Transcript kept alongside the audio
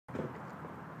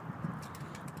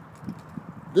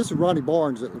This is Ronnie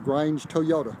Barnes at Lagrange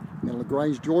Toyota in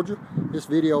Lagrange, Georgia. This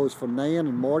video is for Nan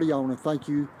and Marty. I want to thank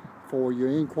you for your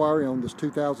inquiry on this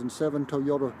 2007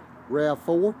 Toyota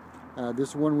RAV4. This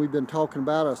is one we've been talking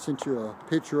about. I sent you a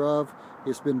picture of.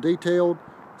 It's been detailed.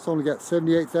 It's only got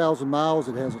 78,000 miles.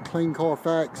 It has a clean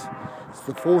Carfax. It's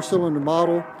the 4-cylinder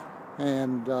model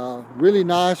and really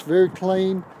nice, very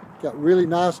clean. Got really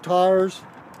nice tires.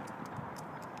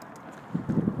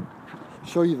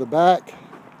 Show you the back.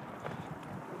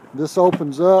 This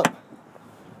opens up.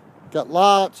 Got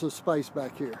lots of space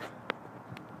back here.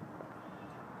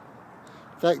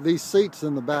 In fact, these seats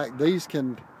in the back, these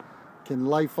can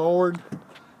lay forward.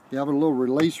 You have a little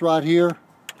release right here.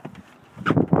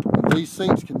 And these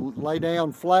seats can lay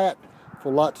down flat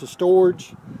for lots of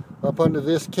storage. Up under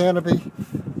this canopy,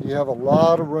 you have a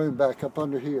lot of room back up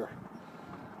under here.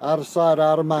 Out of sight,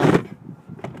 out of mind.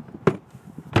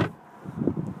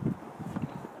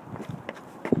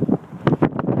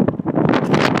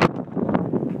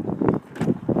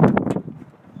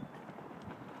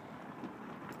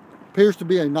 Appears to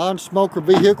be a non-smoker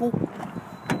vehicle.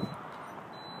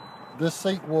 This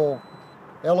seat will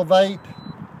elevate,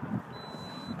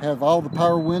 have all the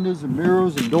power windows and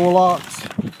mirrors and door locks.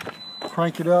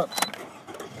 Crank it up.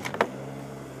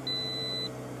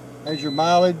 Has your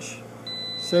mileage,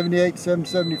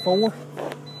 78,774.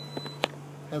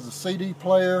 Has a CD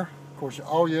player, of course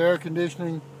all your air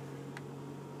conditioning,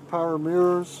 power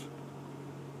mirrors,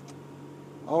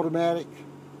 automatic,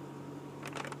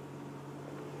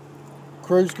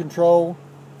 cruise control.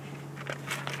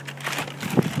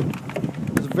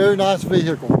 It's a very nice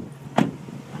vehicle.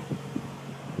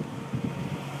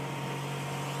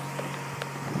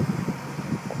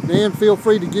 Then feel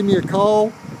free to give me a call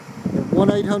at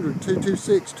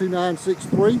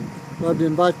 1-800-226-2963. Love to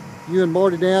invite you and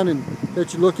Marty down and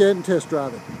let you look at it and test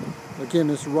drive it. Again,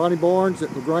 this is Ronnie Barnes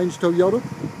at Lagrange Toyota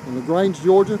in Lagrange,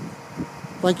 Georgia.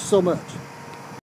 Thank you so much.